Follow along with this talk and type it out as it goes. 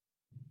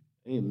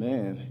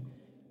Amen.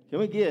 Can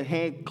we get a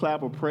hand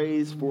clap of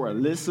praise for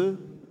Alyssa?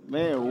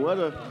 Man, what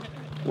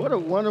a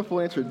wonderful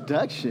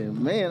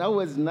introduction. Man, I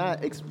was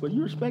not. Were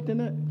you expecting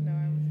that? No,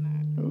 I was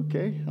not.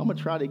 Okay, I'm gonna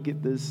try to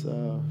get this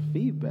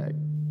feedback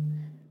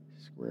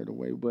squared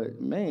away.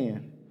 But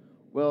man,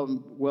 well,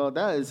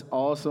 that is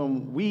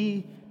awesome.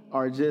 We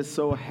are just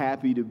so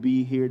happy to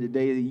be here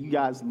today. You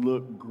guys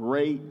look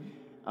great.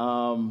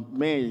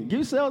 Man, give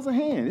yourselves a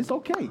hand. It's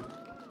okay.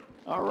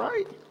 All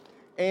right.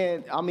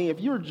 And I mean, if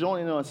you're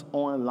joining us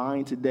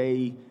online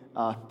today,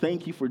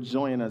 thank you for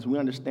joining us. We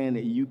understand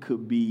that you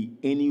could be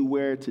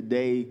anywhere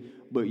today,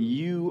 but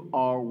you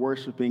are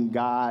worshiping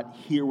God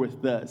here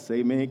with us.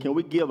 Amen. Can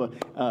we give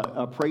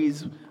a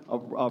praise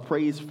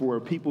praise for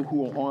people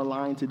who are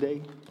online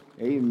today?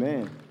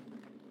 Amen.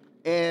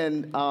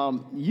 And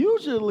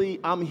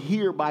usually I'm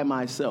here by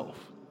myself.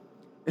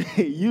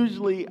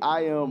 Usually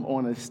I am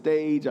on a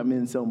stage, I'm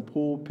in some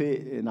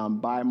pulpit, and I'm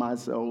by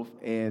myself.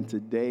 And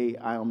today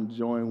I am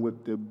joined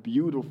with the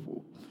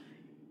beautiful,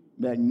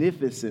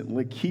 magnificent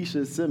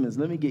Lakeisha Simmons.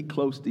 Let me get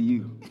close to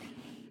you.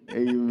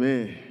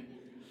 Amen.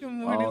 Good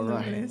morning, All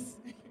right. Lucas.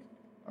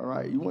 All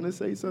right, you want to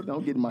say something?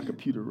 I'm getting my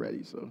computer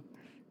ready, so.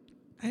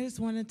 I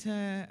just wanted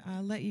to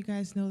let you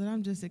guys know that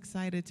I'm just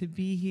excited to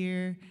be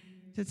here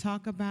to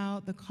talk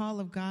about the call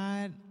of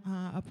God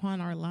upon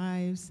our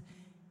lives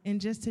and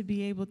just to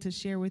be able to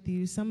share with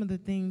you some of the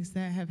things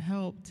that have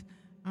helped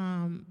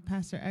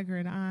Pastor Edgar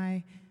and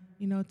I,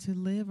 to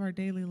live our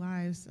daily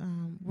lives.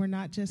 We're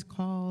not just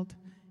called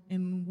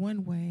in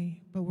one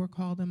way, but we're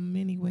called in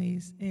many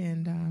ways.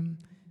 And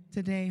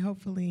today,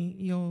 hopefully,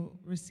 you'll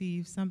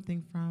receive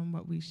something from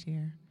what we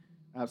share.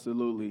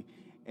 Absolutely.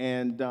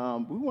 And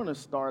we want to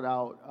start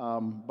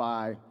out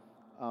by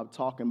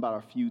talking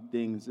about a few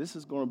things. This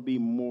is going to be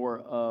more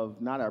of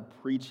not a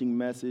preaching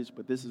message,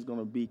 but this is going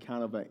to be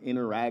kind of an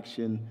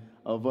interaction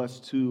of us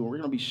two. And we're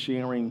going to be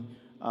sharing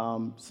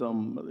a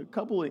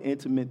couple of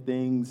intimate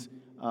things,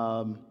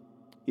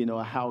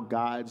 how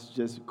God's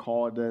just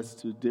called us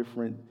to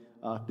different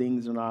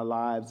things in our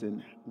lives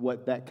and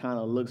what that kind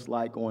of looks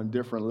like on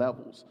different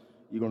levels.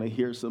 You're going to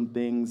hear some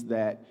things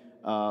that,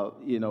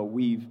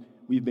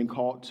 we've been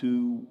called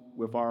to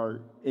with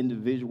our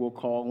individual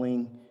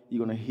calling.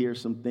 You're going to hear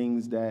some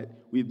things that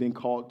we've been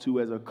called to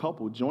as a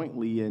couple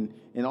jointly and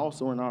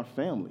also in our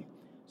family.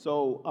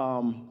 So,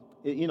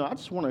 I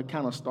just want to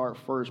kind of start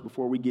first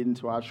before we get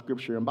into our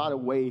scripture. And by the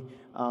way,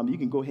 you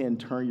can go ahead and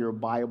turn your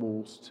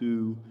Bibles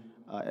to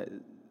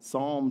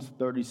Psalms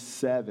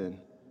 37,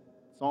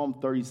 Psalm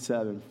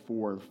 37,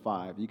 4 and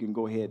 5. You can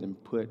go ahead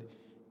and put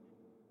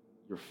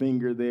your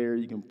finger there.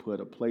 You can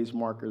put a place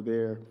marker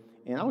there.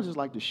 And I would just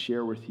like to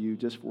share with you,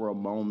 just for a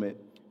moment,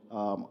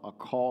 a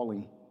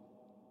calling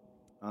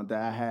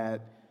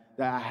that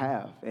I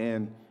have.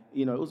 And,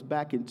 it was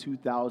back in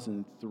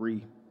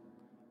 2003.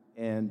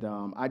 And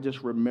I just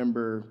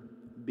remember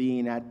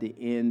being at the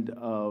end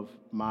of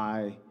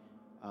my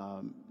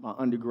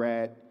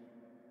undergrad,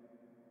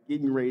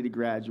 getting ready to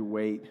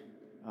graduate.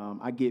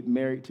 I get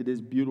married to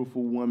this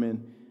beautiful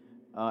woman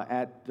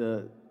at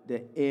the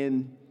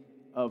end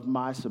of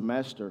my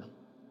semester.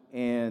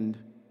 And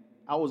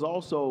I was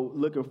also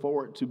looking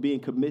forward to being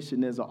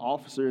commissioned as an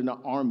officer in the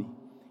Army.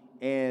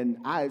 And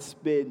I had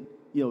spent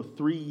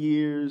 3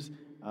 years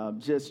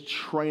just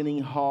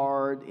training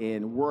hard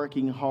and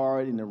working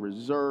hard in the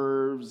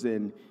reserves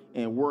and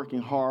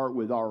working hard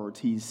with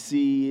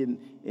ROTC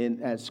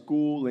and at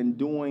school and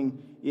doing,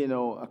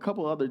 a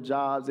couple other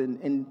jobs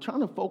and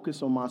trying to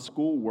focus on my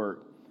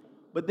schoolwork.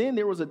 But then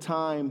there was a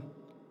time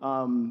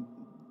a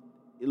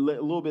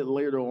little bit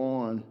later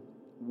on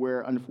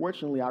where,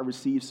 unfortunately, I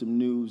received some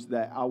news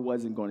that I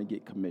wasn't going to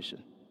get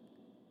commissioned.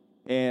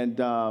 And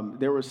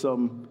there were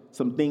some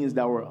things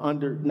that were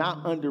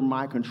not under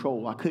my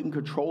control. I couldn't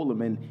control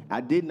them, and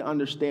I didn't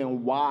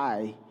understand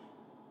why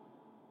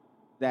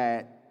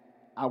that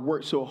I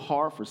worked so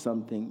hard for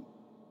something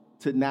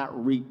to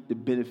not reap the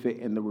benefit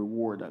and the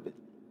reward of it.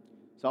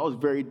 So I was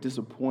very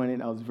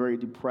disappointed. I was very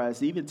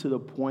depressed, even to the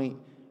point,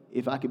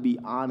 if I could be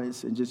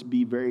honest and just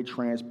be very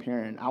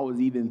transparent, I was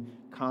even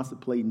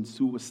contemplating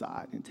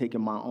suicide and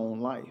taking my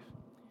own life.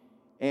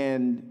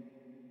 And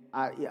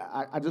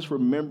I just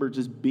remember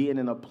just being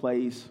in a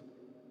place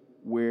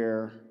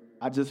where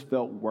I just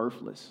felt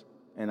worthless,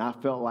 and I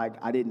felt like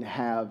I didn't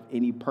have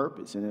any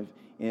purpose. And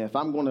if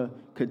I'm going to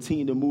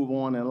continue to move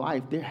on in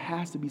life, there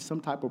has to be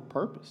some type of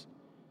purpose.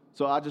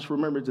 So I just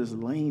remember just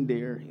laying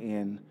there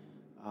and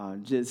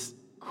just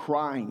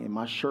crying, and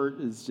my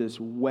shirt is just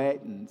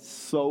wet and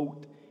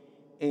soaked,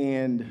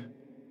 and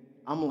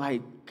I'm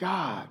like,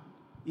 God,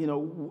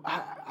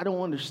 I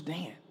don't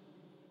understand.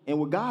 And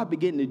what God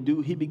began to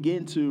do, he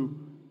began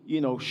to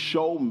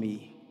show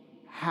me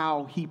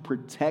how he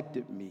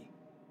protected me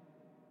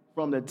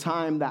from the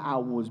time that I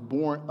was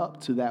born up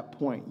to that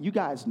point. You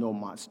guys know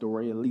my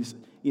story, at least,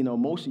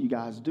 most of you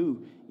guys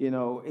do.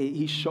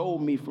 He showed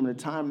me from the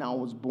time that I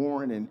was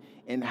born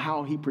and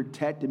how he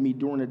protected me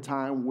during the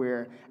time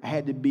where I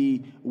had to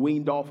be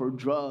weaned off of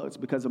drugs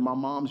because of my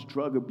mom's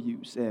drug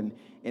abuse,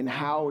 and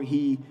how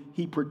he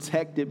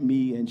protected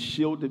me and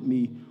shielded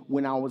me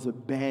when I was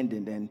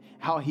abandoned, and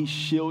how he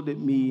shielded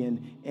me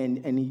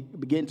and he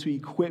began to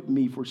equip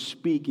me for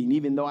speaking.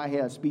 Even though I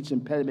had a speech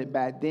impediment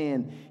back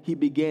then, he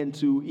began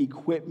to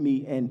equip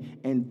me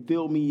and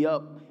fill me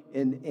up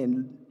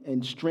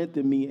and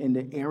strengthen me in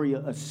the area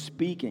of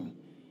speaking.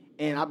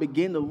 And I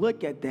began to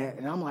look at that,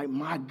 and I'm like,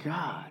 my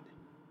God,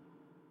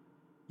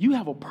 you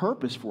have a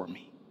purpose for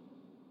me.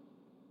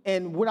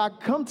 And what I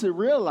come to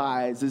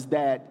realize is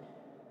that,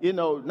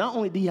 not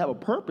only did he have a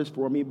purpose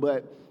for me,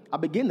 but I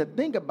began to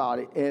think about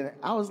it, and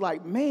I was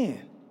like,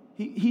 man,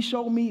 he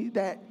showed me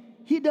that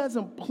he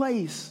doesn't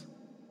place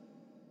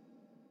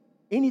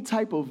any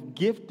type of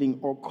gifting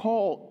or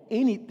call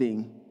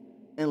anything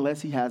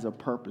unless he has a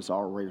purpose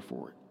already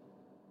for it.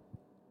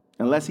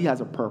 Unless he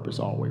has a purpose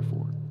already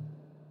for it.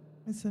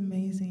 It's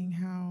amazing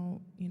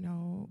how,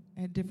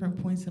 at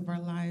different points of our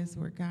lives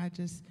where God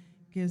just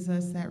gives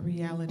us that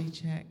reality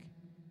check,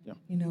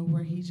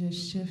 where he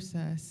just shifts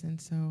us. And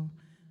so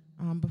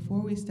before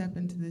we step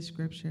into this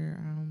scripture,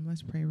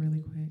 let's pray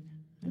really quick.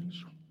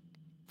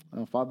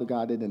 Father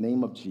God, in the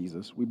name of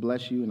Jesus, we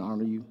bless you and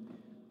honor you.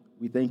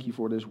 We thank you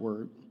for this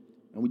word.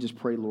 And we just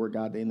pray, Lord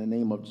God, in the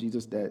name of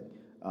Jesus, that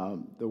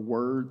the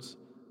words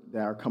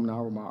that are coming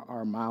out of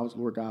our mouths,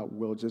 Lord God,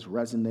 will just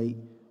resonate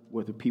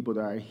with the people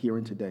that are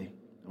hearing today.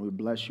 And we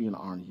bless you and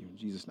honor you. In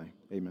Jesus' name,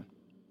 amen.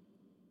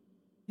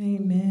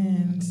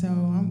 Amen. So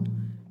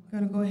I'm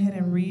going to go ahead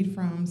and read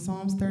from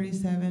Psalms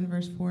 37,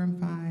 verse 4 and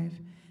 5.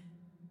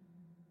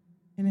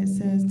 And it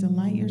says,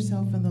 "Delight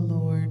yourself in the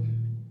Lord,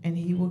 and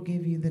he will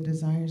give you the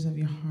desires of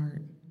your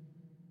heart.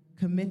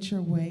 Commit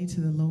your way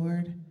to the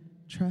Lord,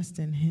 trust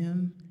in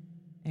him,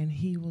 and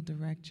he will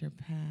direct your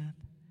path."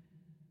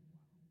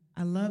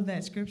 I love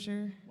that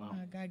scripture. Wow.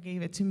 God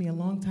gave it to me a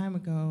long time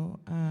ago,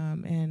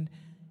 and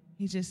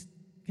he just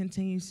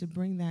continues to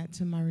bring that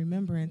to my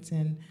remembrance.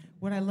 And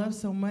what I love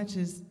so much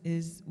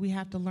is we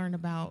have to learn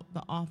about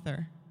the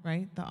author,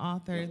 right? The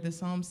author, the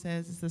psalm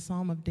says it's the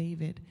Psalm of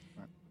David.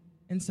 Right.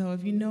 And so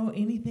if you know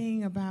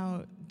anything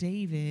about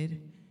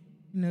David,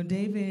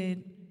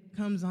 David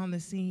comes on the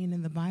scene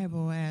in the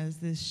Bible as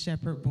this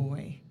shepherd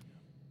boy,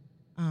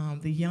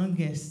 the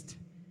youngest,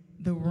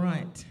 the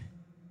runt,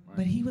 Right.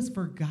 but he was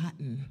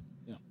forgotten.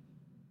 Yeah.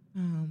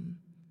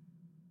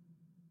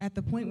 At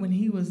the point when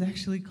he was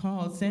actually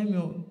called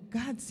Samuel,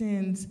 God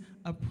sends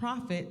a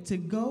prophet to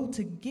go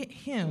to get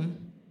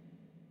him,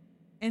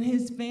 and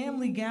his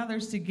family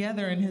gathers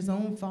together, and his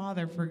own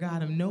father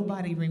forgot him.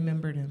 Nobody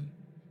remembered him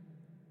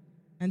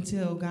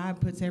until God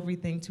puts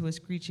everything to a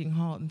screeching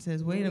halt and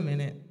says, wait a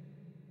minute,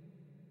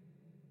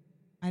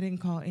 I didn't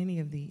call any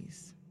of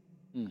these.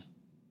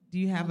 Do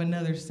you have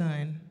another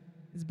son?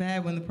 It's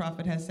bad when the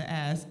prophet has to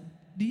ask,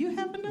 do you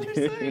have another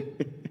son?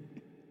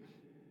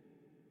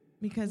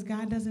 Because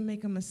God doesn't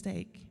make a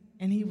mistake,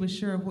 and he was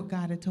sure of what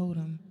God had told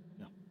him.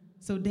 Yeah.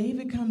 So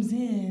David comes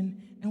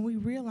in, and we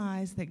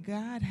realize that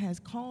God has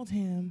called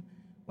him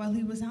while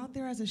he was out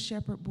there as a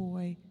shepherd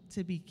boy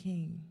to be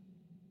king.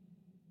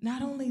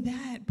 Not only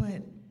that,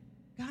 but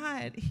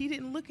God, he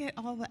didn't look at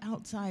all the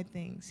outside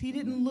things. He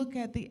didn't look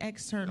at the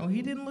external.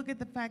 He didn't look at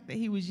the fact that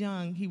he was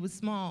young, he was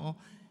small.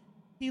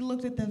 He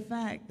looked at the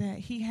fact that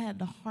he had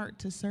the heart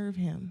to serve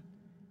him.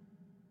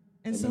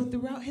 And so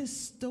throughout his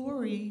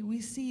story, we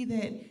see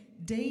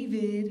that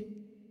David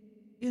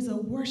is a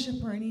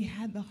worshiper, and he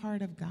had the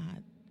heart of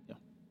God. Yeah.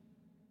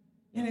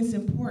 And it's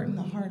important,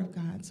 the heart of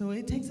God. So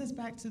it takes us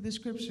back to the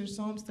scripture,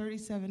 Psalms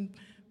 37,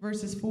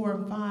 verses 4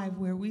 and 5,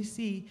 where we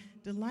see,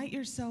 delight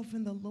yourself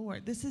in the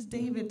Lord. This is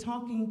David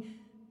talking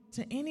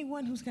to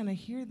anyone who's going to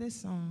hear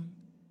this song.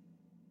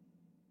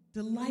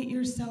 Delight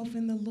yourself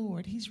in the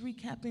Lord. He's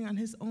recapping on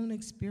his own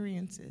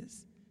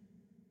experiences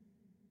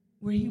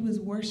where he was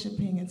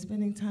worshiping and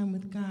spending time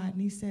with God.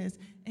 And he says,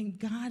 and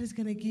God is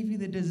going to give you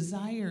the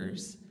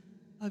desires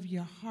of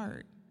your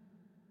heart.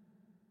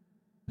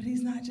 But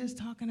he's not just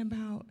talking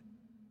about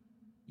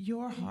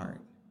your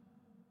heart.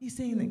 He's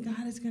saying that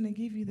God is going to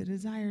give you the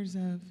desires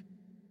of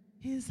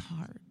his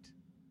heart.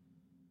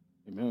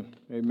 Amen.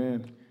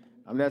 Amen.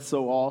 That's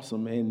so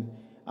awesome. And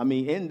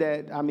in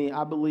that,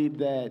 I believe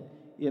that,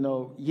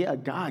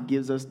 God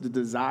gives us the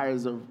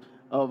desires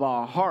of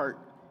our heart.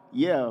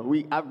 Yeah,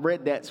 I've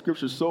read that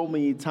scripture so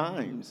many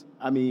times.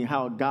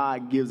 How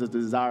God gives us the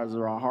desires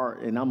of our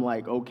heart. And I'm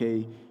like,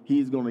 okay,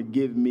 he's going to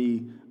give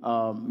me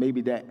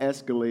maybe that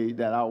Escalade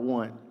that I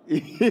want.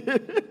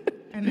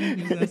 I knew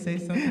you were going to say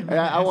something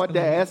about I want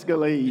that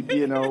Escalade,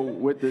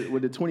 with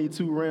the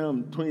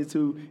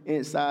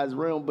 22-inch size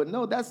rim. But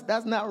no,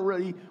 that's not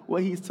really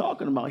what he's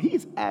talking about.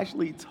 He's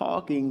actually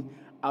talking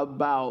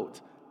about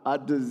a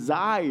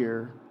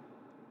desire.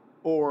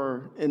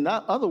 Or in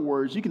other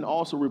words, you can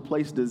also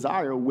replace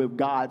desire with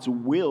God's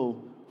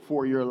will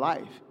for your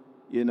life,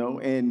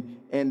 and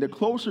the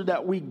closer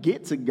that we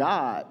get to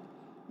God,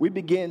 we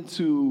begin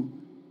to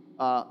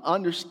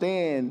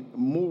understand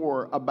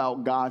more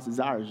about God's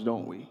desires,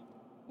 don't we?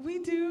 We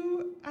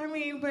do.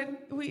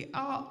 But we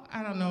all,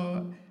 I don't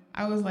know.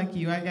 I was like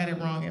you. I got it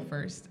wrong at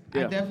first.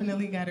 Yeah. I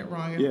definitely got it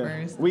wrong at Yeah.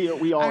 first. We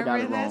all I got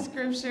it read that wrong.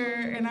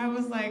 scripture and I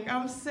was like,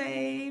 I'm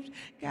saved.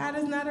 God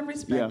is not a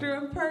respecter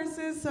of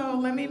persons, so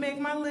let me make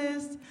my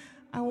list.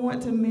 I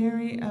want to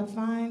marry a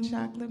fine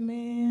chocolate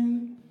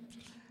man.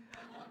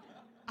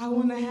 I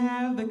want to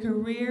have the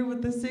career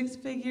with the 6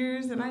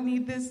 figures, and I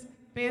need this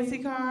fancy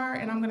car,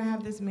 and I'm going to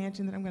have this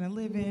mansion that I'm going to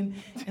live in,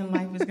 and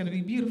life is going to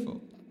be beautiful.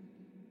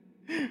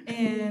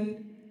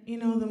 And, you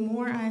know, the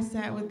more I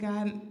sat with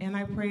God and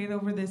I prayed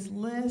over this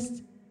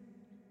list,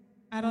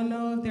 I don't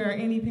know if there are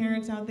any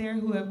parents out there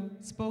who have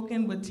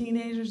spoken with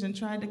teenagers and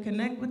tried to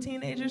connect with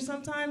teenagers.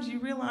 Sometimes you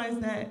realize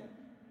that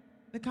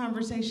the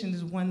conversation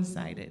is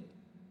one-sided.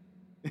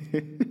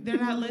 They're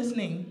not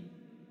listening,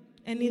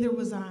 and neither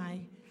was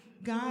I.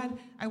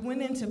 I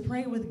went in to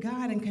pray with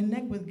God and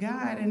connect with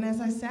God, and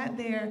as I sat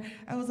there,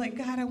 I was like,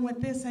 God, I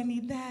want this, I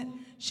need that.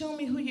 Show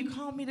me who you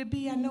called me to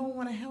be. I know I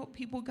want to help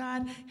people,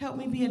 God. Help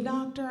me be a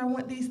doctor. I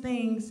want these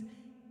things.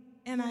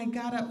 And I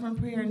got up from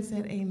prayer and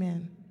said,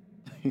 amen.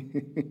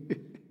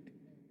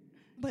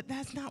 But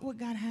that's not what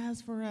God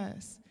has for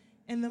us.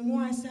 And the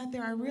more I sat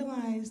there, I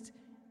realized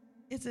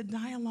it's a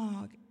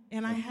dialogue,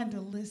 and I had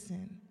to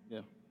listen.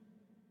 Yeah.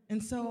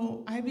 And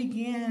so I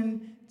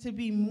began to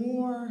be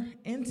more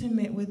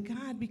intimate with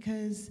God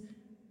because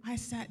I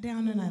sat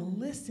down and I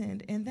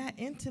listened. And that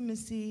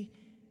intimacy,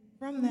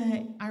 from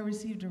that, I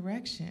received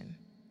direction.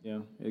 Yeah,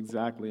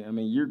 exactly. I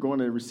mean, you're going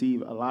to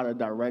receive a lot of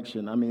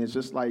direction. I mean, it's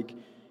just like,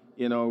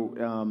 you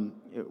know,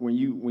 when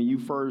you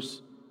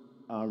first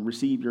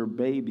receive your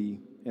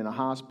baby in a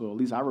hospital, at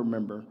least I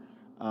remember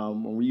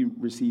when we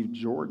received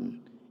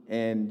Jordan,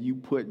 and you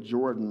put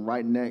Jordan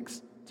right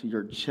next to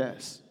your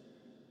chest.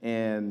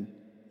 And,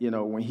 you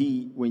know, when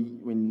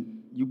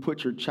you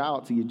put your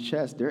child to your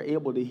chest, they're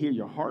able to hear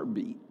your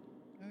heartbeat.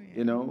 Oh, yeah.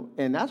 You know,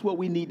 and that's what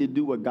we need to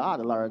do with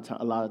God a lot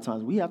of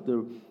times. We have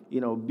to,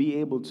 you know, be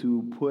able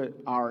to put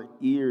our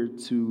ear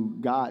to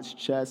God's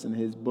chest and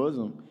his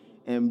bosom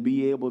and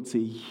be able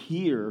to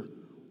hear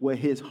what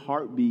his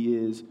heartbeat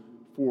is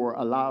for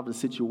a lot of the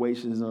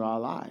situations in our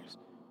lives.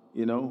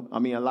 You know, I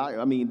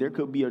mean, there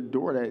could be a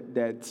door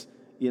that's,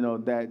 you know,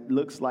 that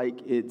looks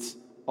like it's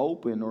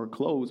open or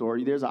closed, or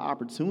there's an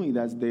opportunity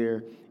that's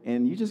there,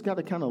 and you just got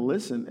to kind of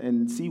listen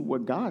and see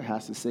what God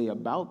has to say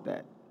about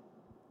that.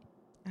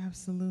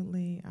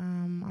 Absolutely.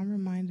 I'm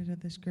reminded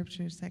of the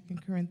scripture, 2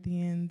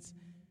 Corinthians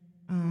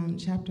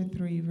chapter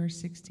 3, verse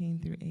 16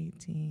 through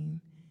 18.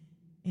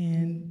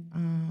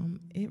 And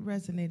it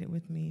resonated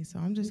with me, so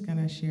I'm just going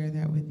to share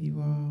that with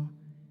you all.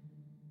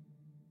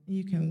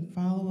 You can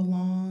follow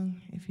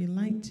along if you'd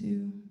like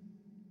to.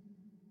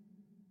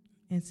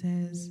 It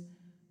says,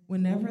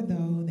 whenever,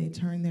 though, they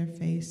turn their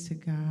face to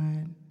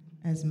God,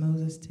 as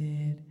Moses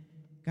did,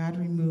 God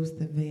removes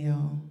the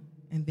veil,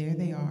 and there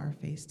they are,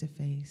 face to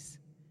face.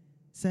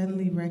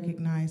 Suddenly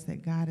recognize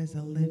that God is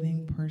a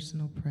living,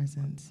 personal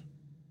presence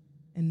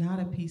and not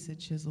a piece of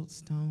chiseled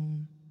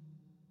stone.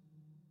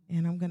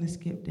 And I'm going to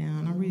skip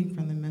down. I'm reading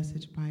from the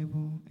Message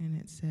Bible, and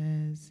it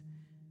says,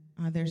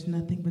 there's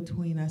nothing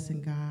between us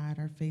and God.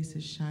 Our face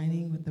is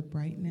shining with the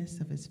brightness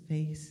of his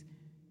face,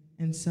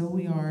 and so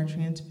we are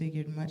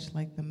transfigured much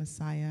like the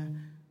Messiah,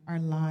 our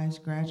lives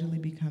gradually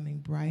becoming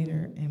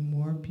brighter and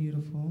more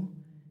beautiful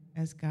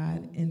as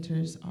God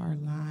enters our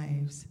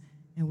lives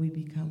and we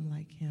become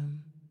like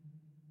him.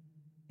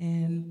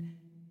 And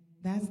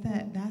that's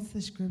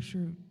the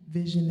scripture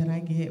vision that I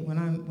get when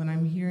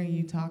I'm hearing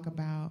you talk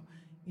about,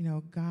 you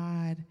know,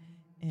 God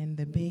and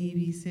the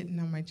baby sitting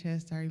on my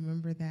chest. I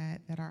remember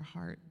that our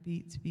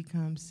heartbeats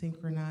become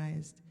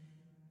synchronized.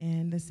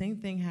 And the same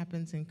thing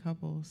happens in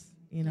couples.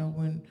 You know,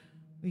 when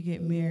we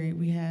get married,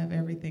 we have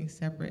everything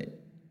separate.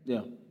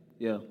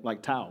 Yeah,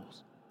 like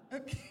towels.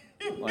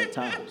 Like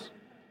towels.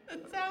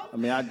 Towels? I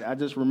mean, I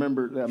just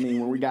remember,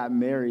 when we got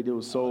married, it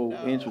was so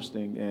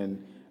interesting.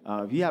 And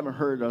if you haven't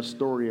heard a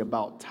story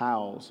about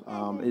towels,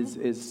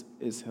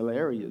 it's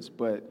hilarious.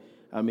 But,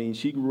 I mean,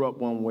 she grew up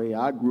one way,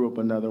 I grew up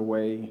another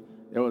way.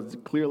 There was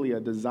clearly a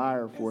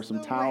desire for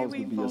some towels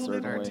to be a certain way. We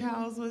folded our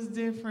towels was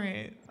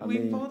different.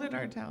 We folded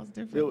our towels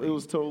differently. It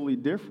was totally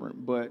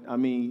different. But, I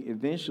mean,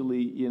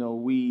 eventually, you know,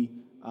 we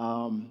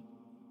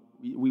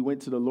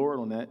went to the Lord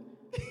on that.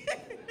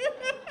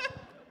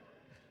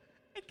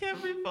 I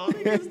kept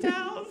refolding his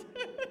towels.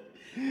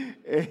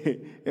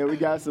 and we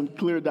got some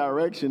clear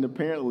direction,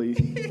 apparently.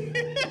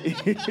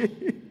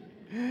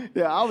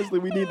 Yeah, obviously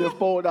we need to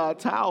fold our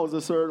towels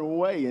a certain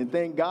way. And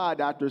thank God,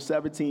 after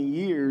 17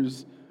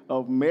 years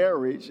of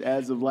marriage,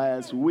 as of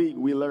last week,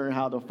 we learned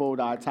how to fold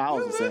our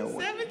towels the same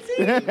way.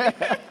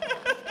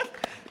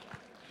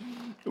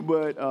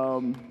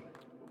 17?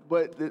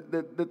 But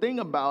the thing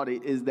about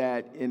it is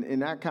that,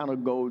 and I kind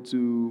of go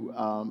to,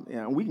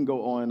 and we can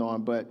go on and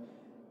on, but,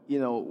 you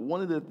know,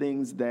 one of the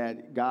things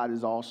that God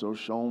has also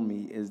shown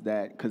me is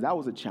that, because that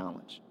was a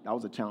challenge. That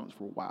was a challenge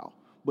for a while.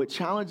 But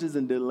challenges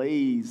and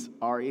delays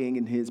are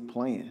in his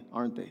plan,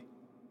 aren't they?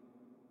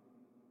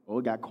 Oh,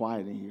 it got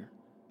quiet in here.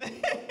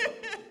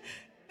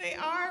 They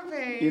are,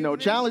 Okay. You know,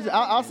 challenge.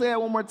 I'll say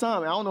that one more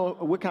time. I don't know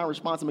what kind of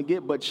response I'm gonna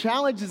get, but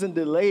challenges and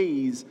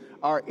delays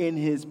are in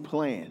His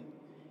plan.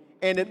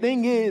 And the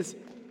thing is,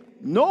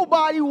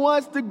 nobody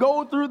wants to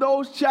go through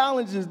those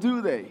challenges,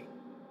 do they?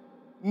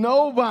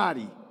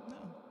 Nobody. No,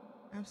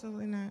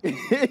 absolutely not.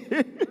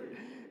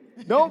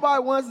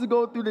 Nobody wants to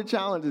go through the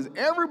challenges.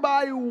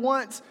 Everybody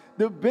wants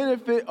the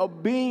benefit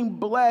of being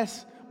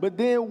blessed, but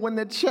then when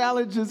the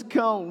challenges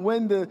come,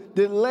 when the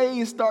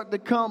delays start to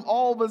come,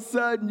 all of a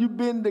sudden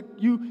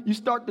you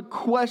start to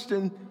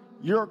question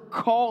your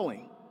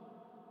calling.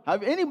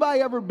 Have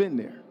anybody ever been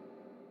there?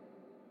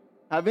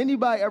 Have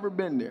anybody ever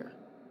been there?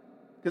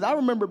 Because I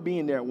remember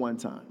being there at one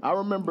time. I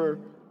remember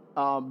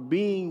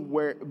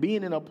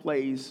being in a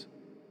place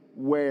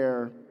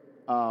where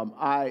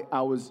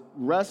I was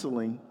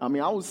wrestling. I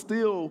mean,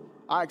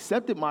 I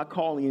accepted my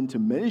calling into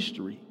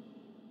ministry,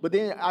 but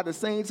then at the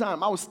same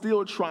time, I was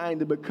still trying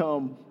to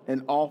become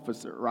an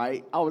officer,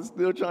 right? I was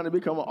still trying to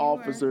become an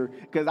officer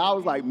because I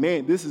was like,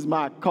 man, this is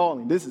my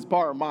calling. This is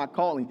part of my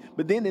calling.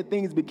 But then the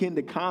things began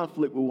to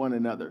conflict with one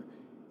another,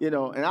 you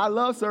know, and I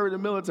love serving the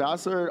military. I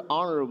served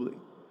honorably.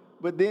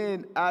 But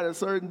then at a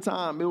certain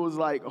time, it was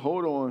like,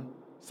 hold on,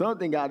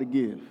 something got to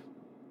give.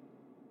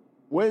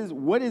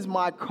 What is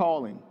my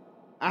calling?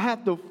 I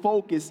have to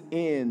focus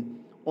in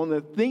on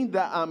the thing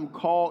that I'm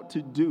called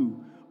to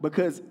do,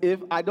 because if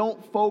I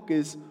don't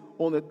focus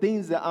on the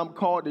things that I'm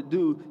called to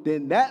do,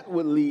 then that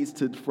will lead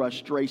to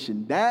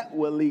frustration. That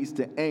will lead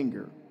to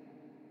anger.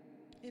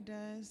 It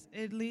does.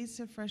 It leads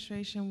to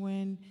frustration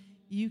when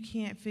you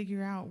can't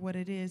figure out what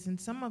it is. And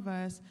some of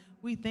us,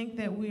 we think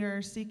that we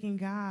are seeking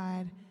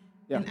God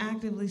and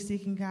actively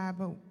seeking God,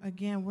 but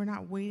again, we're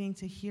not waiting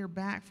to hear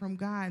back from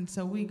God. And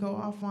so we go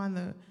off on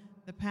the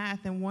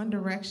path in one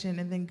direction,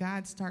 and then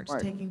God starts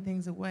taking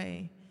things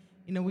away.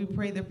 You know, we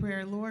pray the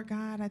prayer, Lord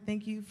God, I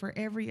thank you for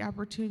every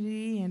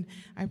opportunity, and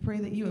I pray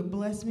that you would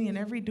bless me, and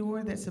every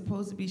door that's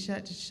supposed to be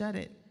shut, just shut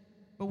it.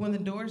 But when the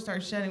doors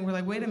start shutting, we're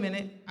like, wait a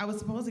minute, I was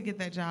supposed to get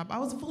that job. I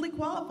was fully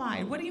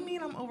qualified. What do you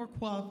mean I'm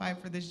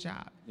overqualified for this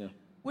job? Yeah.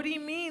 What do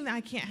you mean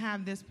I can't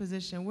have this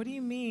position? What do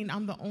you mean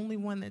I'm the only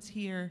one that's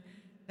here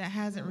that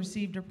hasn't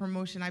received a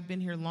promotion? I've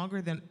been here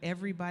longer than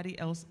everybody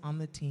else on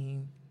the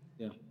team.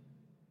 Yeah.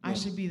 I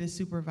should be the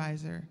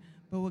supervisor.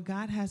 But what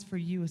God has for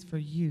you is for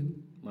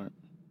you. Right.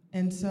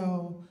 And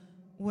so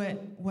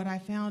what I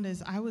found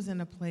is I was in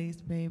a place,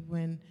 babe,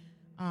 when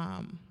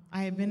I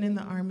had been in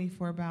the Army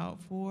for about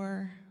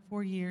four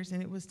years,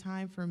 and it was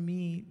time for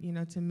me, you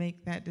know, to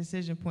make that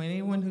decision point.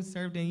 Anyone who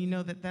served in, you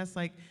know that that's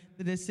like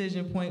the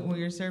decision point when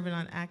you're serving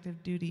on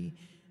active duty.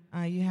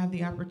 You have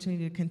the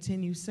opportunity to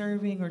continue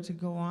serving or to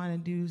go on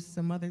and do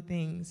some other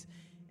things.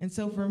 And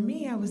so for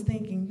me, I was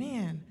thinking,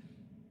 man,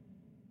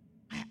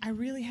 I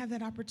really have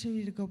that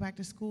opportunity to go back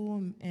to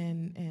school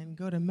and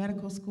go to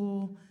medical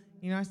school.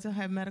 You know, I still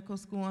have medical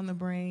school on the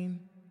brain.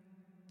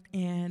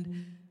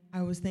 And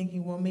I was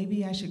thinking, well,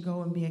 maybe I should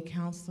go and be a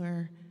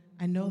counselor.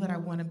 I know that I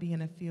want to be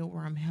in a field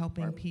where I'm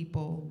helping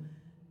people.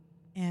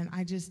 And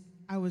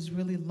I was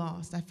really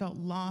lost. I felt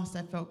lost.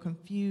 I felt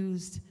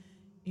confused,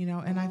 you know,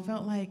 and I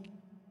felt like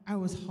I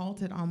was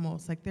halted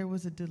almost, like there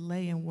was a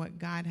delay in what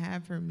God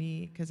had for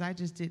me because I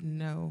just didn't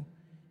know.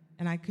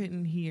 And I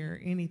couldn't hear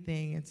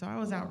anything. And so I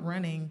was out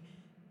running.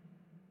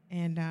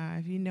 And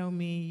if you know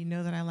me, you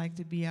know that I like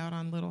to be out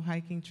on little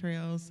hiking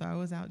trails. So I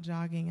was out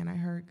jogging, and I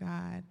heard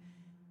God.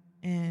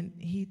 And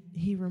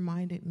he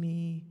reminded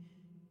me,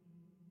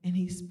 and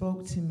he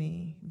spoke to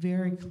me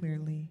very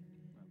clearly.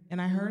 And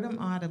I heard him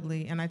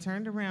audibly, and I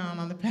turned around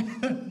on the path.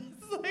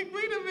 It's like,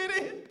 wait a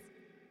minute.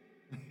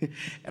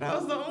 And I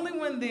was the only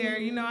one there.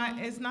 You know,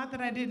 it's not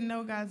that I didn't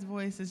know God's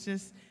voice. It's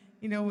just,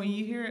 you know, when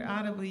you hear it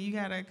audibly, you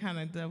got to kind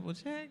of double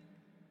check.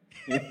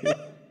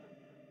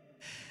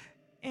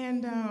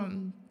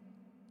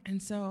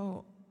 And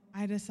so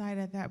I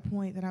decided at that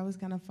point that I was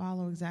going to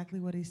follow exactly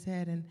what he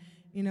said. And,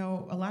 you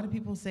know, a lot of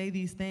people say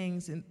these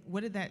things, and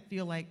what did that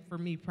feel like for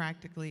me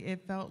practically?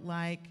 It felt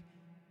like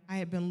I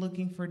had been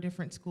looking for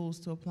different schools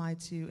to apply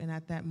to, and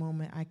at that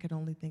moment, I could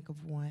only think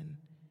of one.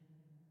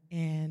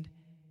 And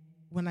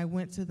when I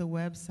went to the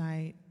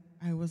website,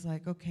 I was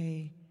like,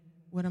 okay,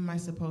 what am I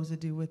supposed to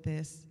do with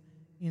this?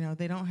 You know,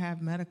 they don't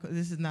have medical,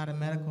 this is not a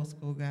medical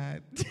school,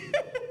 God.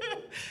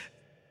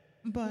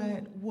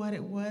 But what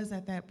it was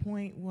at that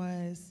point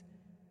was,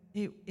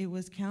 it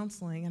was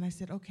counseling. And I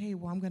said, okay,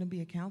 well, I'm going to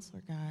be a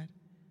counselor, God.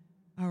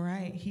 All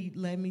right. He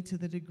led me to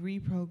the degree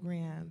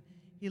program.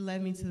 He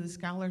led me to the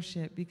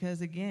scholarship because,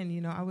 again, you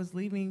know, I was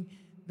leaving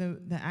the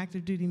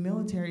active duty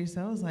military.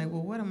 So I was like,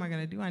 well, what am I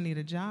going to do? I need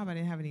a job. I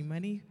didn't have any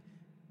money.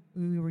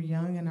 We were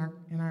young in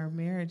our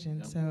marriage.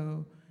 And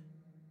so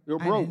you're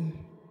broke.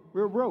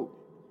 We're broke.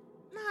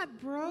 Not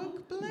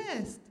broke,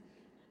 blessed.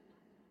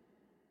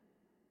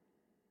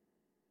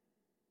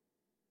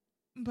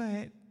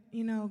 But,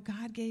 you know,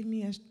 God gave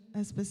me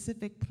a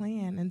specific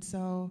plan, and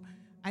so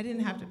I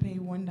didn't have to pay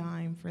one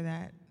dime for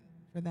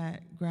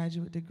that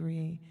graduate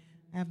degree.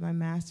 I have my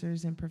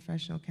master's in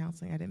professional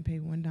counseling. I didn't pay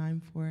one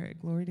dime for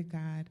it. Glory to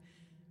God,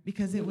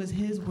 because it was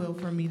his will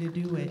for me to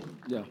do it.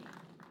 Yeah.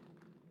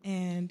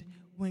 And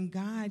when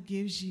God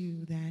gives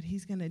you that,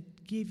 he's going to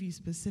give you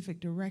specific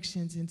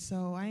directions. And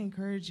so I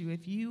encourage you,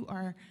 if you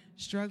are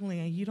struggling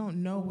and you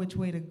don't know which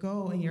way to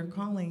go in your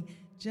calling,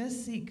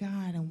 just seek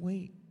God and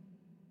wait.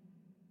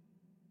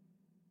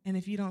 And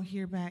if you don't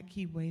hear back,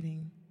 keep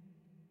waiting.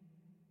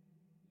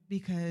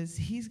 Because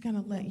he's going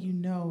to let you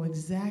know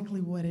exactly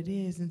what it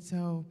is. And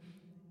so,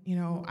 you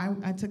know,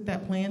 I took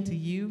that plan to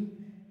you.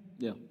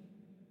 Yeah.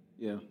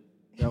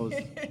 That was,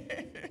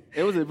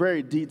 it was a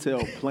very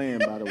detailed plan,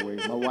 by the way.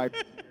 My wife,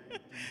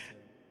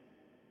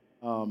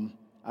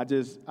 I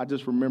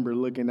just remember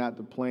looking at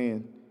the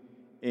plan,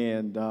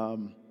 and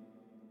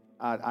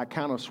I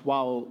kind of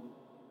swallowed,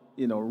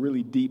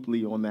 really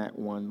deeply on that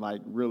one,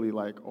 really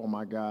oh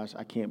my gosh,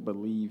 I can't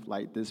believe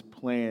this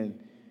plan.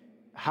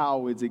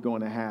 How is it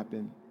going to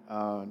happen?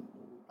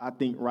 I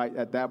think right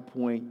at that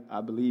point,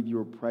 I believe you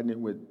were pregnant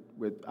with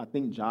I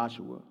think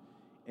Joshua.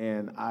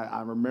 And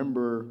I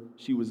remember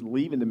she was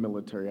leaving the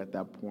military at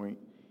that point.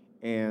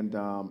 And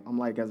I'm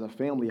like, as a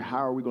family, how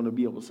are we going to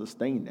be able to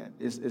sustain that?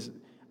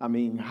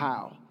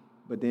 How?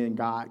 But then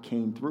God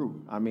came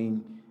through.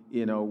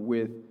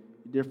 With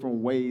different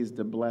ways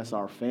to bless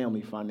our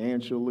family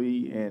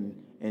financially and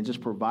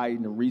just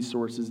providing the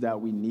resources that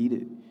we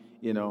needed,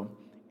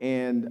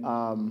 And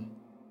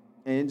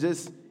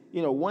just,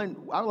 one,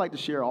 I would like to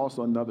share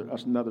also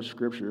another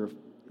scripture,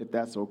 if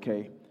that's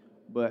okay.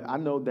 But I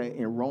know that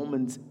in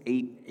Romans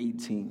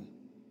 8:18,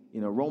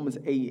 Romans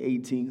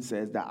 8:18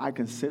 says that I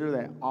consider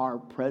that our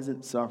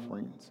present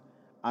sufferings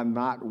are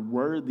not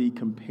worthy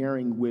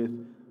comparing with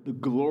the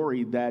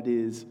glory that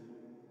is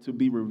to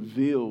be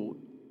revealed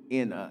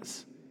in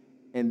us.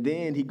 And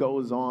then he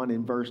goes on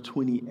in verse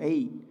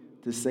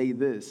 28 to say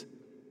this,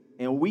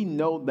 and we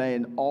know that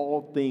in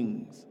all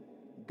things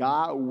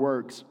God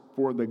works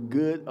for the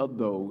good of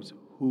those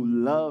who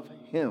love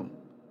him,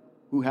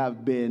 who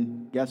have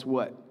been, guess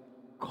what?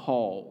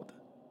 Called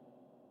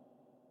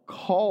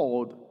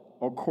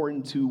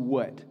according to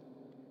what?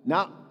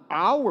 Not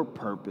our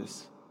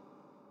purpose,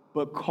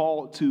 but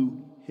called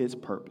to his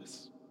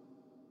purpose.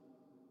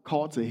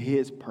 Called to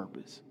his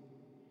purpose.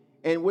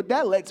 And what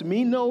that lets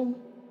me know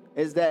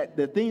is that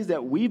the things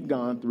that we've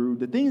gone through,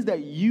 the things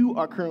that you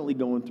are currently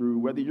going through,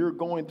 whether you're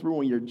going through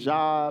on your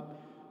job,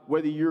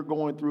 whether you're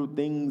going through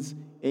things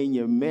in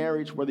your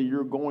marriage, whether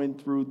you're going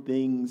through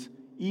things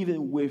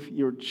even with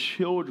your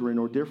children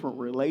or different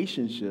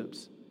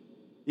relationships,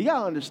 you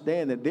got to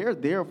understand that they're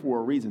there for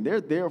a reason.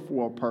 They're there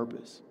for a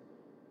purpose.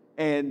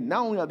 And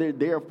not only are they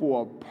there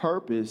for a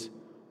purpose,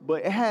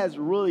 but it has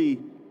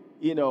really,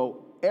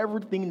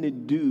 everything to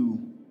do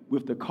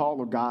with the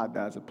call of God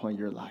that is upon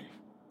your life.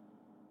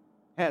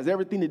 It has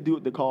everything to do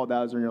with the call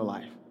that is on your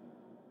life.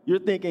 You're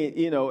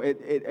thinking,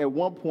 at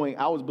one point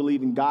I was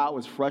believing God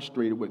was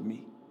frustrated with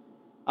me.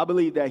 I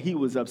believe that he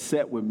was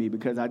upset with me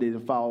because I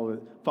didn't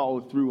follow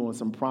through on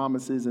some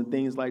promises and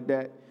things like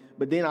that.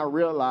 But then I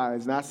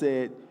realized, and I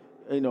said,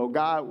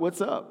 God, what's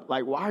up?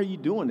 Why are you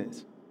doing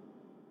this?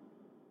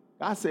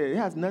 God said, it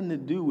has nothing to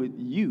do with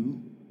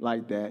you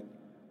like that,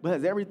 but it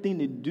has everything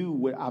to do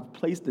with what I've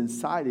placed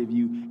inside of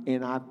you,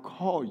 and I've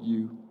called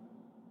you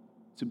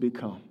to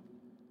become.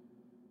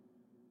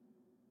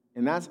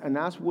 And that's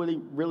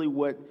really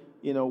what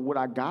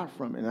I got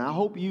from it. And I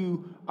hope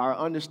you are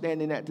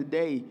understanding that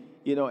today,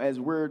 as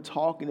we're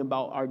talking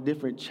about our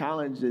different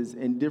challenges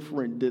and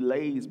different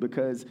delays,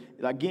 because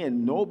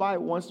again, nobody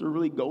wants to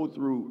really go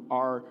through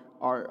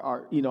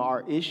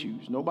our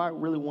issues. Nobody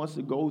really wants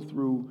to go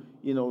through,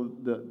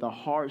 the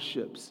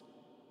hardships.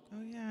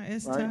 Oh yeah,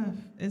 it's right? tough.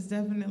 It's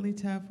definitely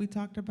tough. We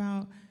talked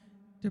about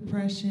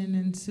depression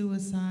and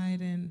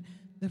suicide and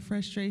the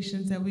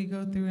frustrations that we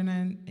go through,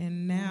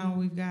 and now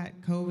we've got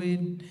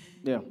COVID,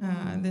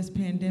 this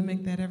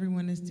pandemic that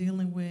everyone is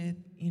dealing with.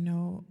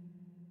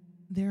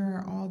 There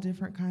are all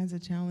different kinds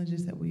of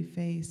challenges that we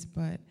face,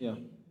 but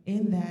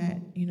in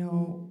that,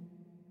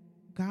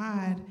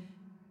 God,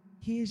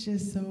 he is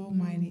just so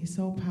mighty,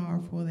 so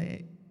powerful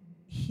that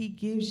he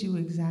gives you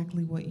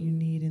exactly what you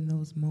need in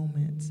those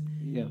moments.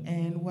 Yeah.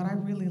 And what I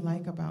really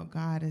like about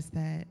God is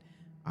that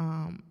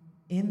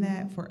in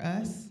that, for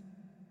us,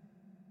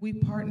 we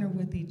partner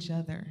with each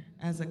other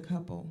as a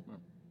couple.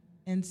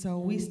 And so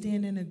we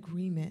stand in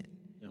agreement.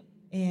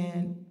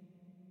 And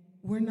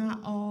we're not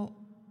all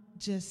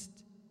just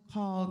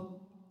called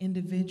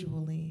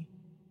individually.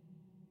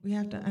 We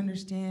have to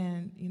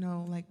understand,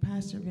 like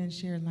Pastor Ben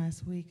shared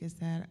last week, is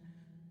that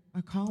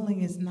our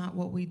calling is not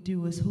what we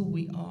do, is who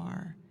we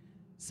are.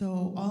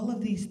 So all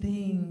of these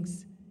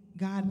things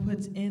God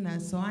puts in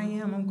us. So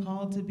I'm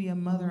called to be a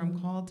mother, I'm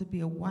called to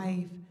be a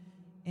wife,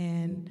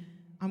 and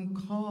I'm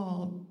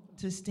called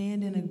to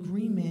stand in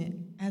agreement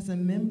as a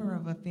member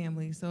of a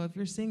family. So if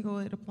you're single,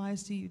 it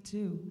applies to you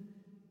too.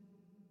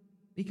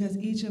 Because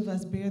each of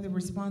us bear the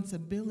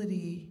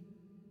responsibility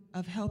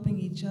of helping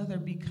each other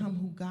become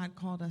who God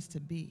called us to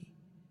be.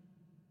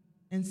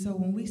 And so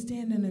when we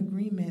stand in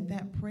agreement,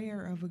 that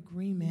prayer of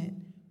agreement,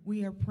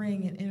 we are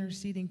praying and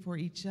interceding for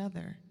each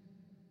other.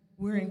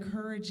 We're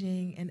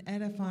encouraging and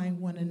edifying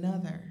one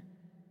another.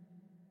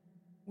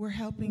 we're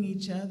helping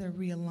each other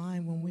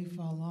realign when we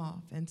fall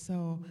off. And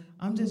so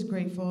I'm just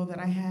grateful that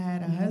I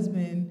had a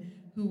husband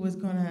who was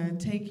going to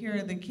take care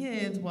of the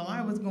kids while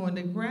I was going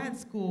to grad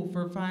school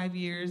for 5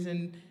 years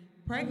and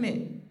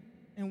pregnant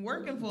and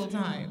working full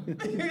time.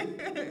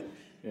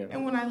 Yeah.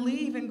 And when I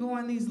leave and go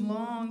on these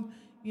long,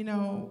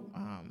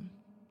 I'm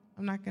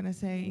not going to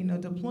say,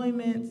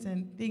 deployments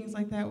and things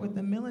like that with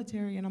the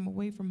military, and I'm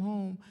away from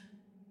home,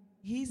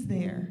 he's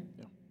there.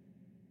 Yeah.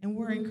 And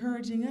we're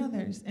encouraging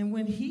others. And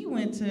when he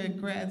went to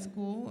grad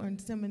school or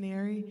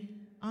seminary,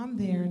 I'm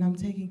there and I'm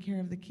taking care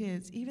of the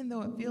kids. Even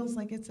though it feels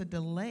like it's a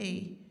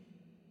delay,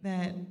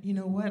 that,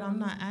 I'm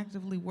not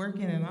actively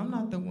working and I'm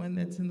not the one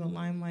that's in the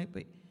limelight,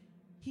 but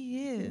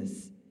he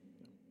is.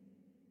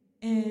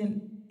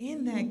 And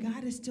in that,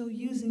 God is still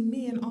using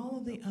me in all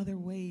of the other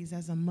ways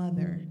as a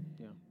mother,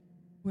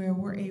 where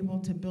we're able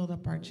to build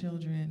up our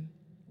children.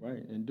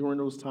 Right. And during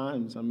those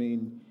times,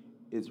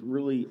 it's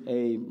really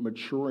a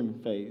maturing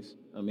phase.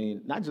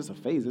 Not just a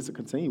phase, it's a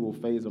continual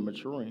phase of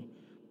maturing.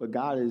 But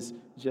God is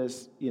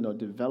just,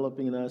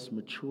 developing us,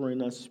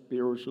 maturing us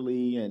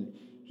spiritually, and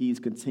he's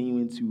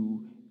continuing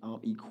to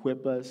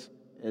equip us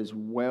as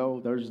well.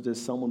 There's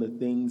just some of the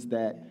things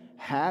that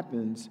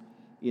happens,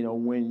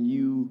 when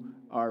you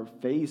are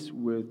faced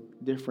with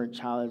different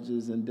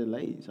challenges and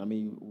delays.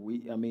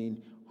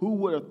 Who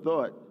would have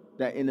thought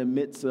that in the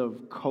midst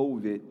of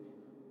COVID,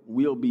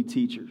 we'll be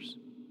teachers?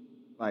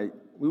 Like,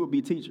 we will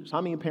be teachers.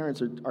 How many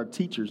parents are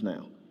teachers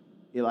now?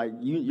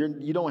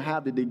 You don't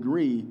have the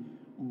degree,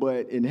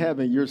 but in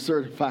heaven you're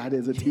certified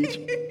as a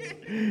teacher.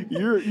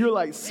 you're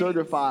like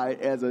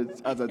certified as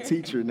a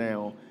teacher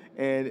now,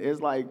 and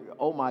it's like,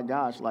 oh my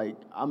gosh, like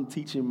I'm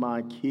teaching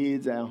my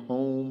kids at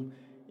home,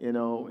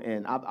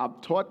 and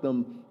I've taught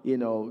them,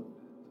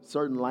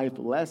 certain life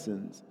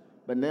lessons,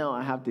 but now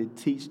I have to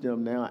teach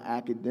them now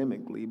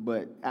academically.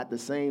 But at the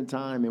same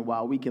time, and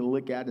while we can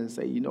look at it and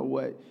say, you know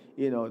what,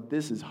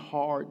 this is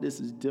hard, this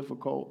is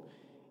difficult.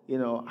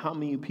 How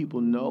many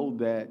people know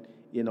that,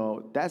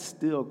 that's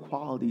still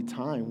quality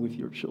time with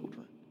your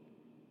children?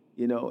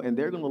 And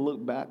they're going to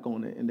look back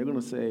on it and they're going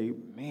to say,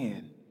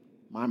 man,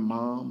 my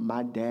mom,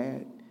 my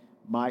dad,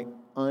 my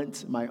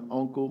aunt, my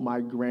uncle, my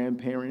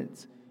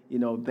grandparents,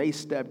 they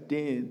stepped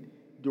in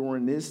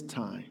during this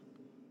time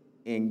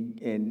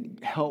and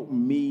helped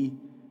me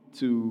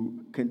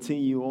to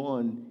continue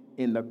on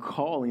in the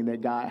calling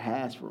that God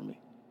has for me.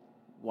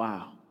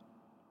 Wow.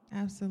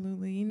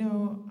 Absolutely.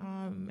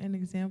 An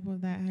example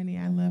of that, honey,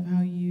 I love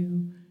how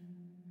you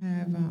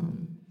have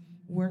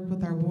worked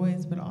with our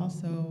boys, but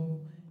also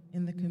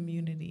in the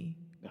community,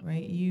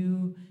 right?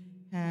 You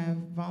have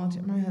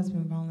volunteered. My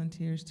husband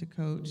volunteers to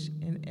coach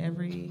in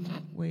every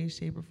way,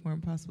 shape, or form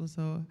possible,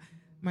 so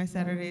my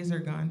Saturdays are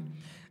gone.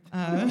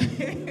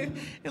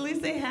 At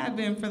least they have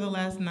been for the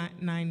last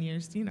 9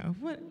 years,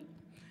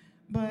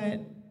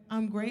 But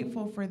I'm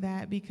grateful for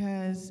that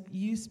because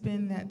you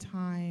spend that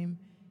time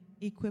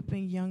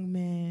equipping young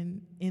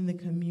men in the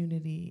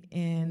community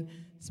and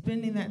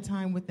spending that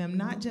time with them,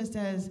 not just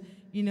as,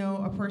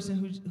 a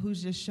person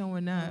who's just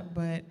showing up,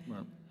 but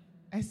right.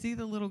 I see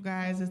the little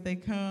guys as they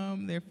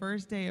come, their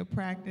first day of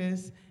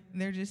practice,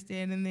 and they're just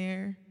standing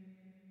there.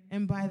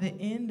 And by the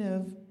end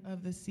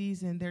of the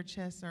season, their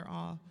chests are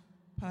all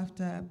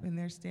puffed up, and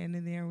they're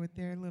standing there with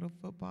their little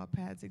football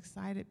pads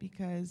excited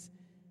because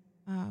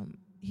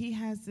he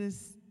has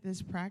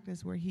this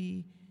practice where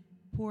he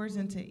pours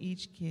into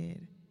each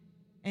kid.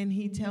 And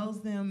he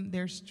tells them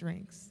their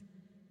strengths,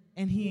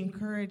 and he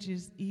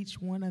encourages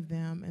each one of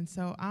them. And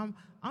so I'm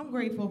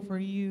grateful for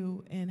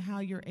you and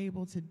how you're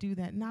able to do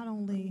that, not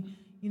only,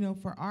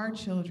 for our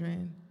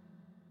children,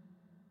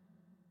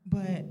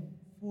 but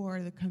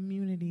for the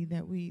community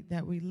that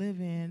we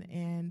live in.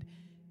 And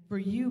for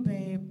you,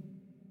 babe,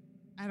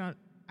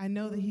 I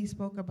know that he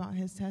spoke about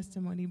his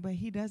testimony, but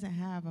he doesn't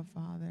have a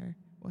father.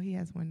 Well, he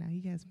has one now.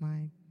 He has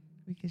mine.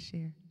 We can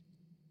share.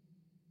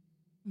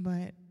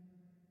 But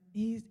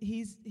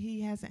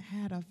he hasn't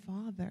had a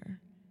father.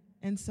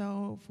 And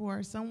so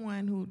for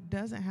someone who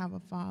doesn't have a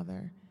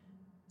father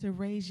to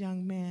raise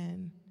young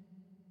men,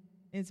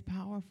 it's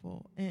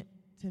powerful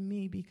to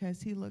me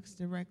because he looks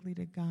directly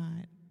to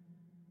God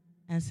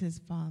as his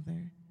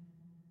father.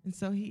 And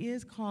so he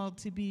is called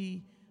to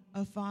be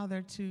a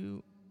father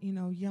to,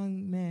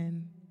 young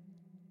men.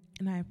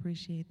 And I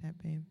appreciate that,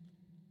 babe.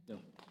 Yeah.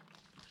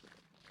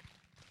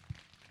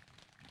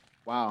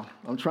 Wow,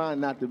 I'm trying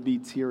not to be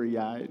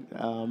teary-eyed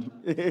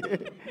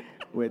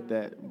with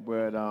that,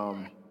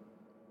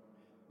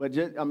 but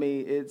just,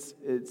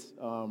 it's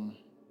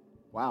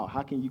wow.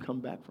 How can you come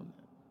back from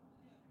that?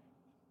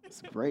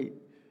 It's great.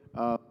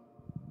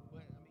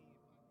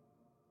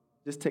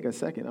 Just take a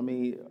second.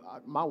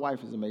 My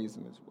wife is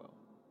amazing as well,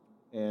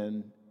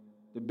 and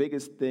the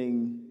biggest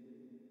thing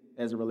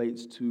as it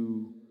relates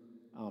to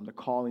the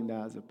calling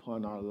that is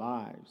upon our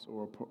lives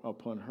or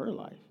upon her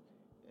life,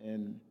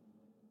 and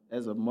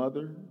as a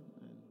mother,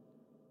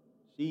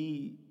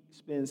 she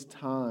spends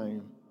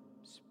time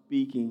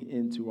speaking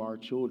into our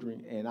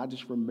children. And I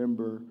just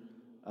remember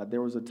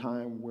There was a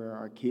time where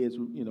our kids,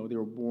 they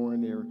were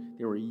born,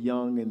 they were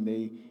young, and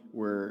they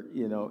were,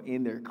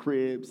 in their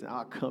cribs, and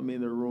I'll come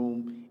in the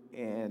room,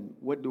 and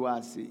what do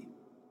I see?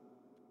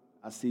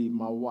 I see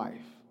my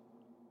wife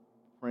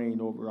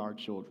praying over our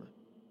children.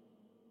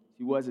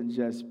 She wasn't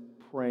just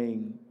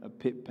praying a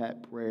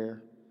pit-pat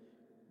prayer,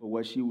 but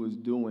what she was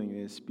doing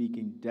is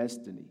speaking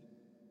destiny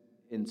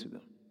into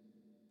them.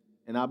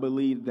 And I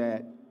believe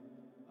that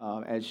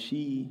as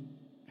she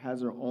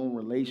has her own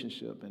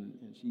relationship and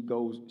she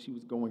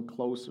was going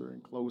closer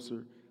and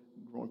closer,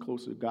 growing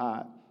closer to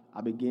God,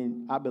 I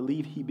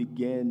believe he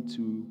began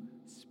to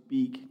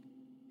speak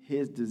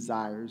his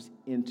desires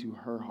into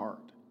her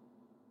heart,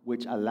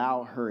 which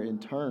allowed her in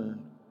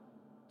turn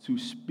to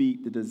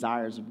speak the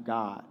desires of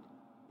God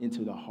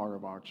into the heart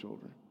of our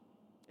children.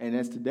 And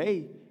as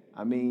today,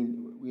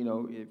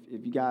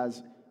 if you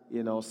guys,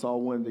 saw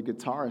one of the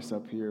guitarists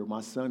up here,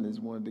 my son is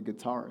one of the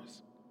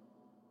guitarists,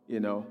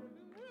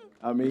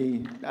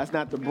 that's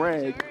not to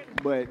brag,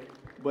 but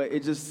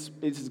it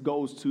just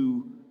goes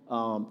to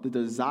the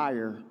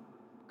desire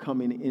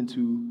coming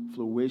into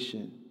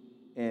fruition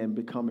and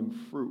becoming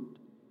fruit.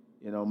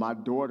 My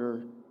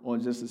daughter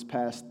on just this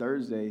past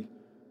Thursday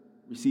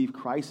received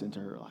Christ into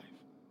her life,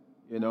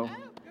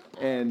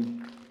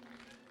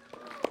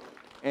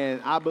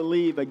 and I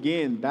believe,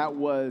 again, that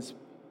was,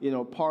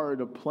 part of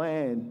the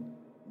plan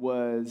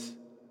was,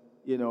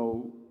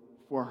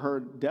 for her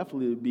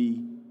definitely to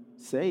be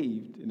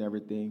saved and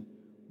everything,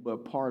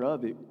 but part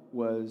of it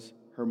was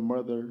her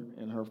mother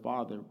and her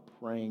father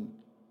praying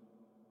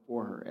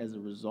for her as a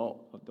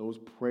result of those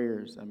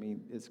prayers.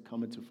 It's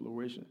coming to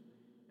fruition,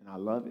 and I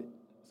love it.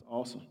 It's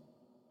awesome.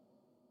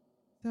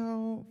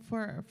 So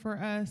for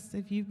us,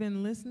 if you've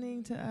been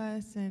listening to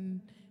us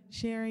and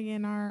sharing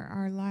in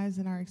our lives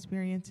and our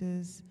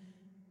experiences,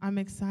 I'm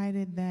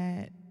excited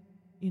that,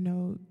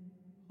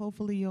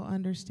 hopefully you'll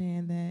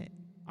understand that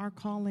our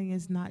calling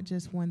is not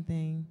just one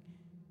thing.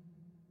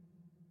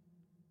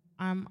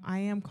 I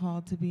am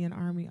called to be an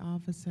Army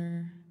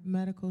officer,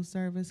 medical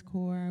service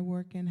corps. I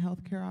work in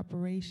healthcare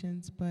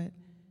operations, but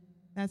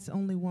that's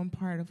only one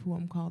part of who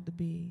I'm called to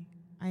be.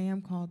 I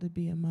am called to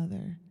be a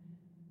mother.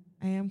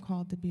 I am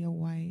called to be a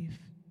wife.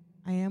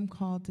 I am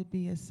called to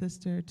be a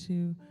sister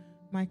to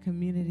my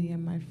community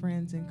and my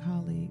friends and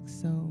colleagues.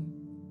 So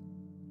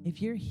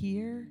if you're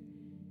here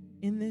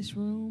in this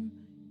room,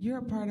 you're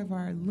a part of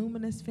our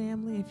Luminous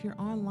family. If you're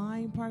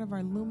online, part of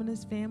our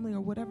Luminous family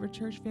or whatever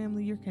church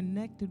family you're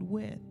connected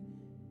with,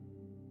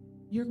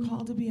 you're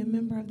called to be a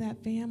member of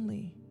that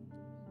family.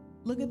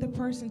 Look at the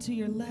person to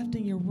your left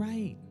and your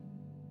right.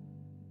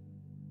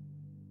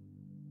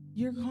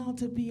 You're called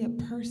to be a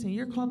person.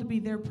 You're called to be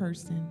their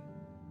person.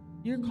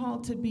 You're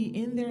called to be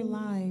in their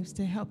lives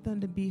to help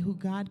them to be who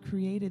God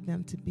created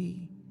them to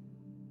be.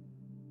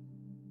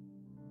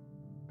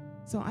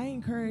 So I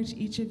encourage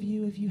each of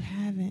you, if you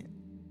haven't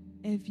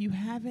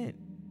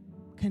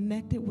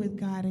connected with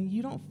God and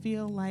you don't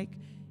feel like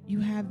you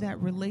have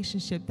that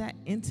relationship, that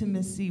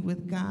intimacy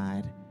with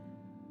God,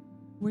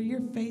 where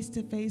you're face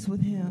to face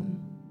with him.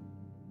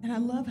 And I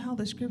love how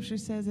the scripture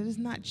says it is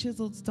not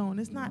chiseled stone.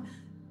 It's not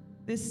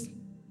this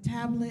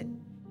tablet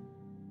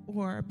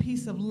or a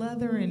piece of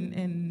leather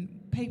and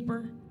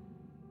paper,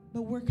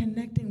 but we're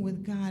connecting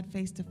with God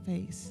face to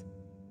face.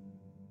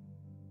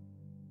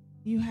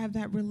 You have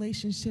that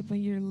relationship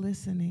and you're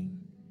listening.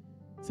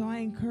 So I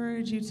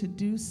encourage you to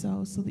do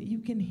so that you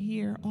can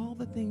hear all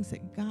the things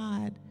that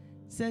God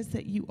says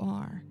that you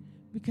are,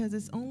 because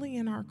it's only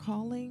in our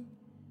calling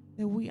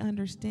that we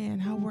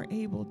understand how we're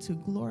able to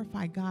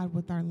glorify God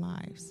with our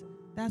lives.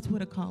 That's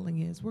what a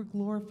calling is. We're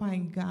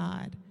glorifying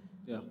God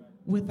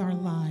with our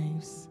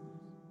lives.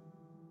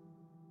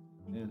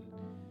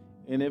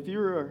 And if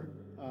you're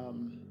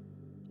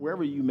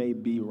wherever you may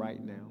be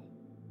right now,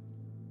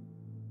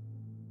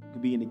 you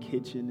could be in the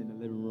kitchen, in the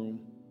living room.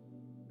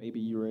 Maybe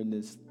you're in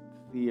this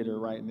theater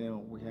right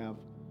now. We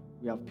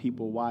have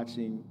people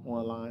watching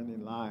online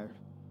and live.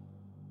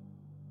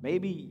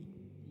 Maybe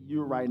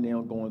you're right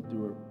now going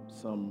through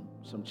some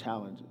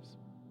challenges.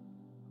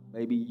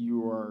 Maybe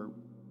you are,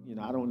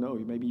 I don't know,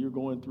 maybe you're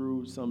going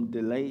through some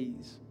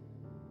delays.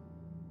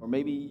 Or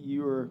maybe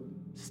you're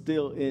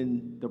still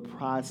in the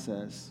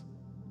process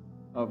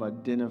of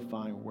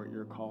identifying what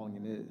your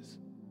calling is.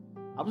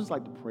 I would just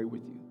like to pray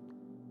with you.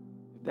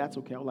 If that's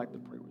okay, I would like to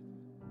pray with you.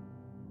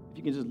 If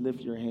you can just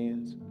lift your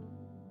hands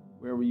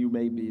wherever you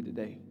may be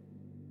today.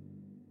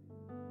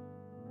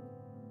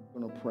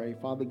 I'm going to pray.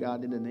 Father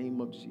God, in the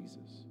name of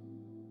Jesus,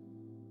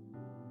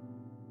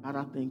 God,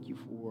 I thank you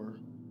for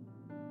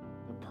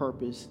the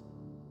purpose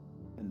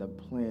and the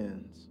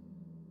plans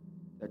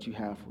that you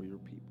have for your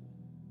people.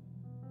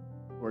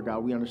 Lord God,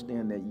 we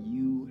understand that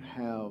you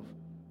have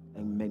a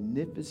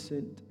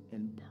magnificent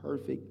and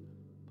perfect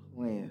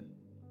plan.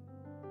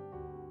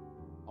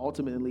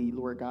 Ultimately,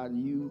 Lord God,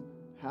 you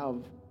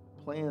have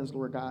plans,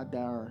 Lord God, that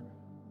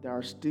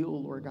are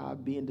still, Lord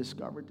God, being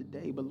discovered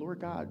today. But Lord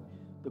God,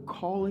 the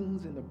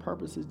callings and the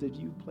purposes that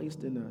you've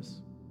placed in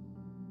us,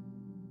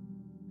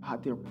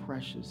 God, they're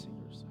precious in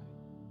your sight.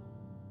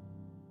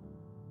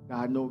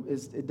 God, no,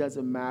 it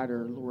doesn't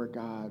matter, Lord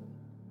God,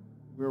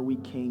 where we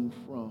came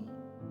from.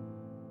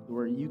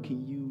 Lord, you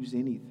can use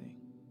anything.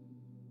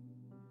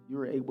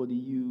 You're able to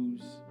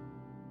use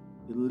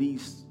the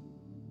least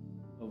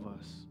of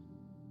us.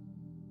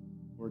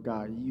 Lord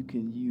God, you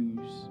can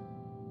use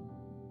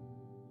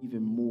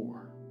even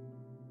more.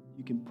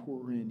 You can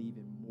pour in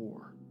even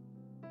more.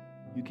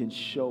 You can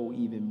show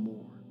even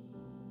more.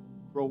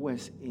 Grow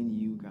us in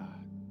you,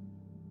 God.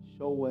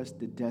 Show us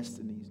the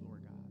destinies,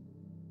 Lord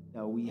God,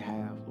 that we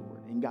have,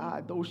 Lord. And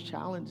God, those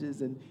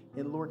challenges and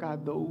Lord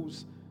God,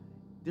 those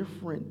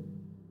different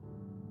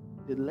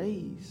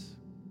delays,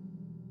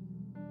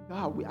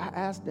 God, I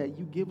ask that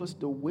you give us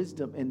the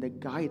wisdom and the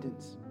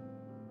guidance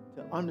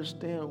to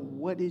understand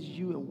what is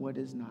you and what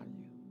is not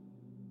you.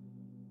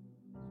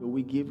 So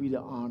we give you the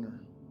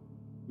honor.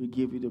 We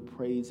give you the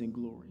praise and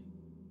glory.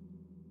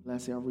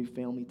 Bless every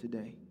family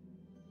today.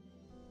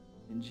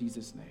 In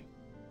Jesus' name,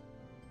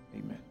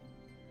 amen.